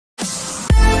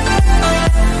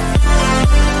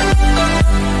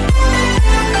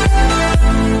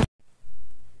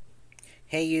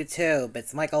Hey YouTube,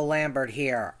 it's Michael Lambert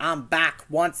here. I'm back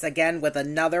once again with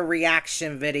another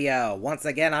reaction video. Once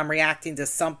again, I'm reacting to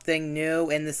something new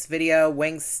in this video.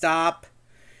 Wingstop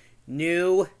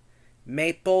new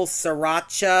maple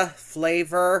sriracha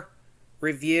flavor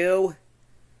review.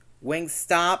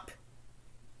 Wingstop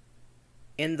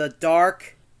in the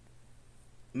dark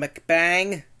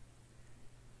Mukbang.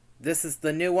 This is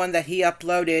the new one that he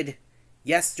uploaded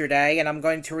yesterday, and I'm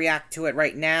going to react to it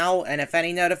right now. And if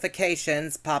any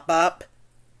notifications pop up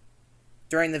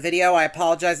during the video, I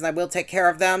apologize and I will take care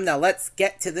of them. Now let's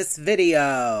get to this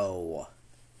video.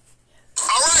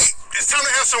 Alright, it's time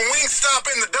to have some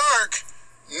Wingstop in the dark.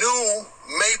 New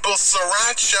maple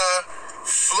sriracha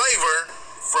flavor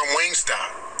from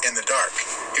Wingstop in the dark.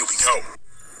 Here we go.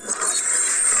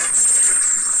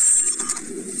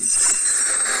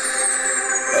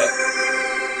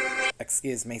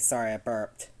 Excuse me, sorry I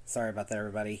burped. Sorry about that,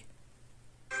 everybody.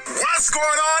 What's going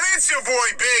on? It's your boy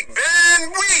Big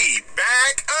Ben. We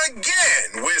back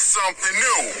again with something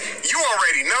new. You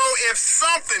already know if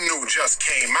something new just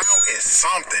came out, it's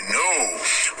something new.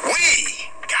 We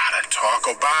gotta talk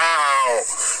about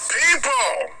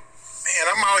people. Man,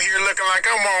 I'm out here looking like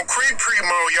I'm on creep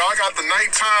mode, y'all. I got the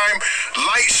nighttime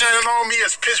light shining on me.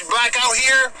 It's pitch black out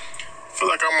here. Feel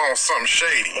like I'm on something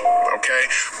shady, okay?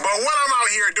 But what I'm out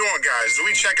here doing, guys, is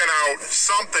we checking out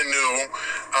something new.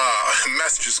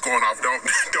 Messages going off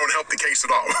don't help the case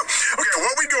at all. Okay,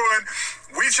 what we doing?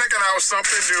 We checking out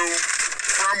something new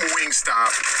from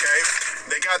Wingstop, okay?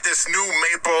 They got this new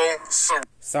maple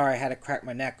Sorry, I had to crack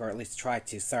my neck, or at least try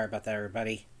to. Sorry about that,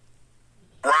 everybody.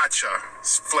 Sriracha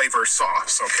flavor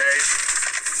sauce, okay?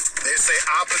 They say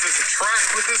opposites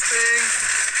attract with this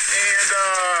thing. And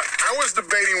I was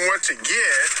debating what to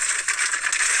get,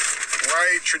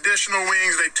 right? Traditional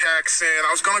wings, they tax in.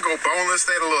 I was going to go boneless.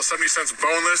 They had a little 70 cents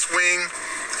boneless wing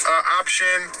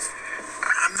option.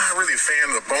 I'm not really a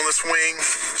fan of the boneless wing,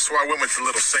 so I went with the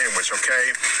little sandwich,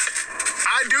 okay?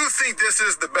 I do think this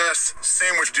is the best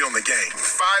sandwich deal in the game.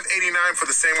 $5.89 for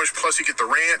the sandwich, plus you get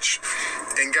the ranch.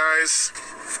 And guys,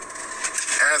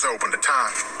 as I open the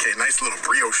top, okay, nice little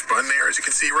brioche bun there, as you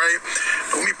can see, right?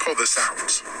 But let me pull this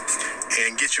out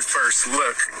and get your first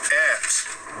look at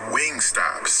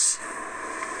Wingstop's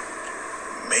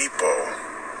maple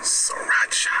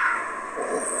sriracha.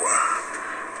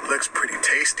 Ooh, looks pretty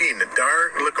tasty in the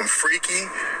dark, looking freaky.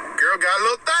 Girl got a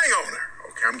little thing on her.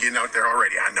 Okay, I'm getting out there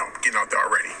already. I know, I'm getting out there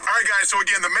already. All right, guys, so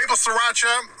again, the maple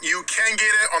sriracha, you can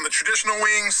get it on the traditional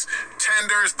wings,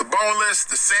 tenders, the boneless,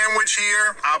 the sandwich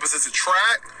here, opposites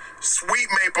attract, sweet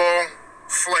maple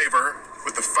flavor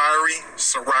with the fiery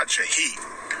sriracha heat.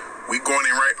 We going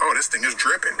in right, oh, this thing is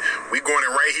dripping. We going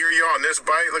in right here, y'all, on this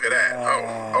bite. Look at that.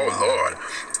 Oh, Lord.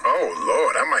 Oh,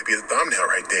 Lord, that might be the thumbnail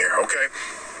right there, okay?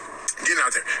 Getting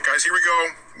out there. Guys, here we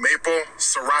go. Maple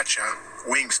sriracha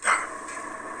Wingstop.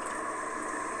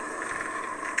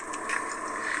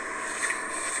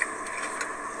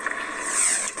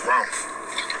 Wow.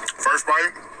 First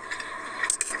bite.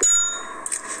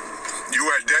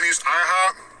 You at Denny's,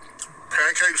 IHOP,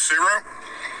 pancake syrup.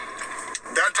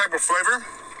 That type of flavor.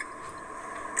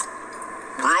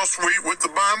 Real sweet with the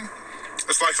bun.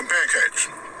 It's like some pancakes.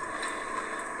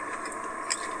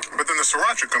 But then the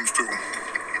sriracha comes through.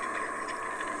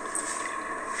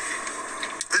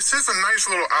 This is a nice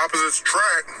little opposites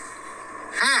track.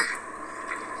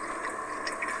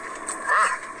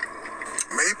 Wow.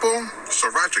 Maple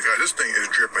sriracha, guys, this thing is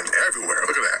dripping everywhere.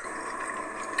 Look at that.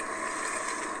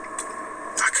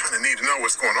 I kind of need to know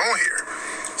what's going on here.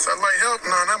 Is that light help?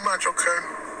 No, not much. Okay.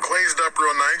 Glazed up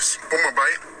real nice. One more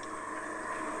bite.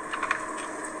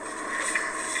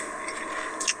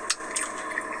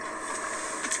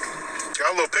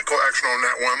 Got a little pickle action on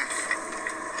that one.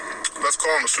 Let's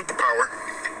call him a superpower.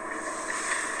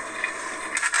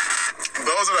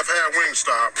 Those that have had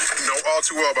Wingstop know all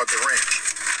too well about their ranch.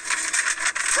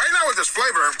 Right now with this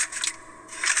flavor,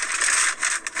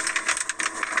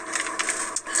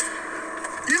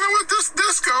 you know what,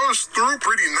 this goes through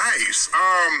pretty nice.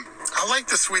 I like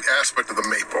the sweet aspect of the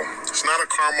maple. It's not a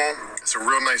caramel, it's a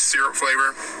real nice syrup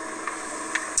flavor.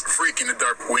 Freak in the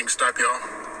dark Wingstop, y'all.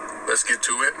 Let's get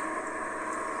to it.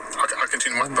 I'll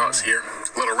continue my thoughts here.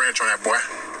 A little ranch on that boy.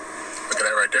 Look at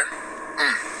that right there.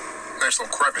 Nice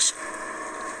little crevice.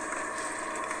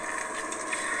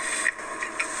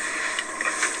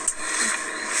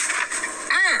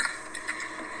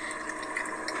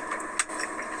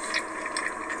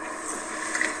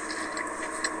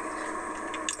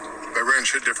 That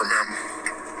ranch hit different, man.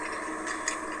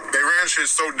 That ranch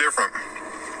is so different.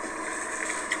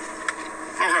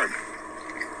 Okay.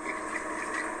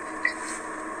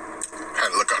 Had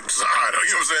to look out the side,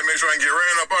 you know what I'm saying? Make sure I can get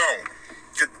ran up on.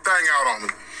 bang out on me.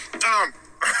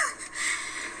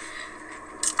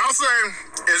 I'll say,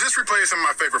 is this replacing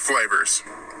my favorite flavors?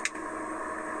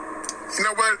 You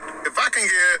know what? If I can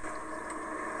get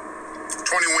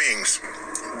 20 wings,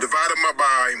 divide them up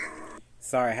by...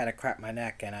 Sorry, I had to crack my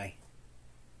neck, and I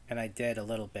did a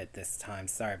little bit this time.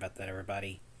 Sorry about that,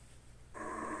 everybody.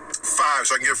 5,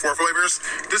 so I can get 4 flavors.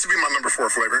 This would be my number 4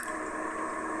 flavor.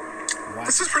 Wow.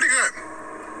 This is pretty good.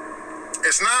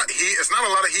 It's not heat. It's not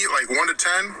a lot of heat, like 1 to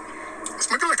 10.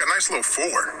 It's maybe like a nice little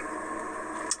 4.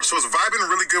 So it's vibing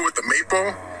really good with the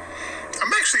maple.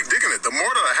 I'm actually digging it. The more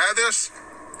that I had this,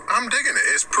 I'm digging it.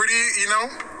 It's pretty, you know,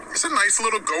 it's a nice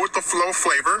little go with the flow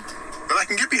flavor that I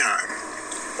can get behind.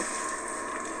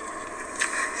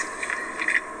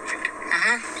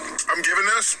 I'm giving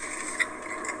this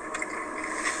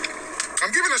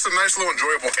a nice little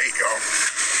enjoyable 8, y'all.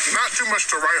 Not too much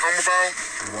to write home about.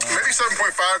 Wow. Maybe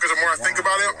 7.5 because the more I think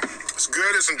about it, it's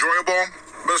good, it's enjoyable.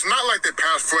 But it's not like they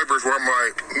past flavors where I'm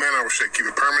like, man, I wish they'd keep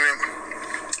it permanent.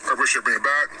 I wish they'd bring it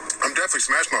back. I'm definitely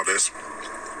smashing all this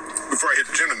before I hit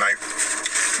the gym tonight.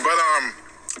 But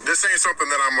this ain't something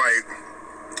that I'm like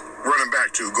running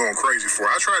back to, going crazy for.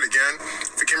 I'll try it again.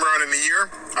 If it came around in a year,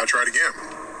 I'll try it again.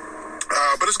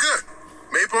 But it's good.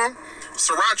 Maple,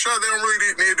 Sriracha, they don't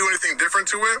really need to do anything different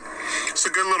to it. It's a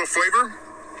good little flavor.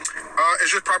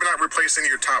 It's just probably not replacing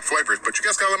your top flavors, but you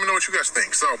guys gotta let me know what you guys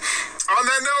think. So, on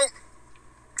that note,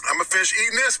 I'm gonna finish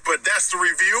eating this, but that's the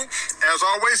review. As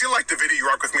always, you like the video, you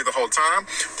rock with me the whole time.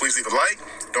 Please leave a like.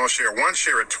 Don't share it once,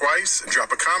 share it twice, and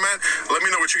drop a comment. Let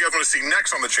me know what you guys want to see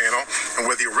next on the channel. And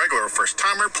whether you're a regular or first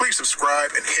timer, please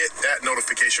subscribe and hit that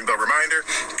notification bell reminder.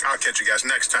 I'll catch you guys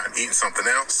next time eating something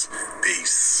else.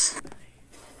 Peace.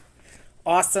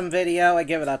 Awesome video. I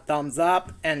give it a thumbs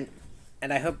up, and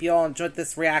I hope you all enjoyed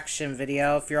this reaction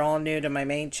video. If you're all new to my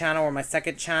main channel or my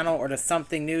second channel or the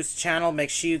Something News channel,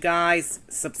 make sure you guys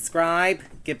subscribe.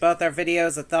 Give both our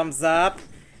videos a thumbs up.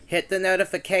 Hit the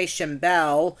notification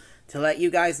bell to let you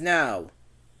guys know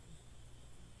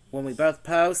when we both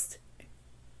post.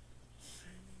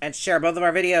 And share both of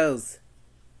our videos.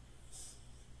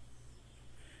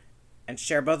 And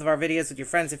share both of our videos with your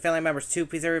friends and family members too,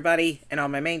 please, everybody. And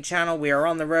on my main channel, we are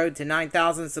on the road to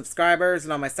 9,000 subscribers.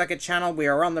 And on my second channel, we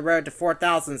are on the road to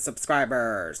 4,000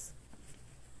 subscribers.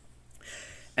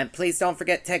 And please don't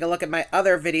forget to take a look at my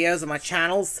other videos on my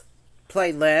channels,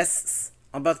 playlists,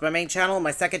 on both my main channel and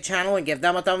my second channel, and give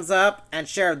them a thumbs up. And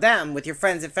share them with your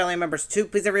friends and family members too,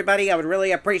 please, everybody. I would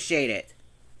really appreciate it.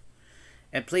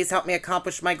 And please help me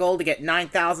accomplish my goal to get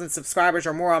 9,000 subscribers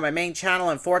or more on my main channel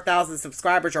and 4,000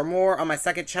 subscribers or more on my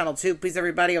second channel too. Please,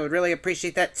 everybody, I would really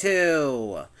appreciate that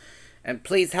too. And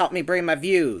please help me bring my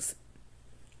views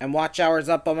and watch hours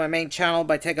up on my main channel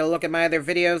by taking a look at my other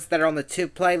videos that are on the 2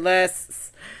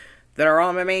 playlists that are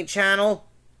on my main channel.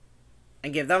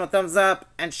 And give them a thumbs up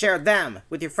and share them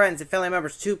with your friends and family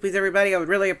members too. Please, everybody, I would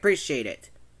really appreciate it.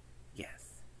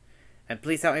 And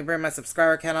please help me bring my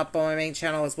subscriber count up on my main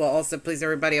channel as well. Also, please,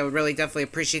 everybody, I would really definitely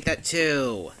appreciate that,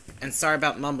 too. And sorry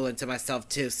about mumbling to myself,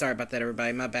 too. Sorry about that,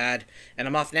 everybody. My bad. And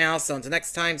I'm off now, so until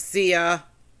next time, see ya!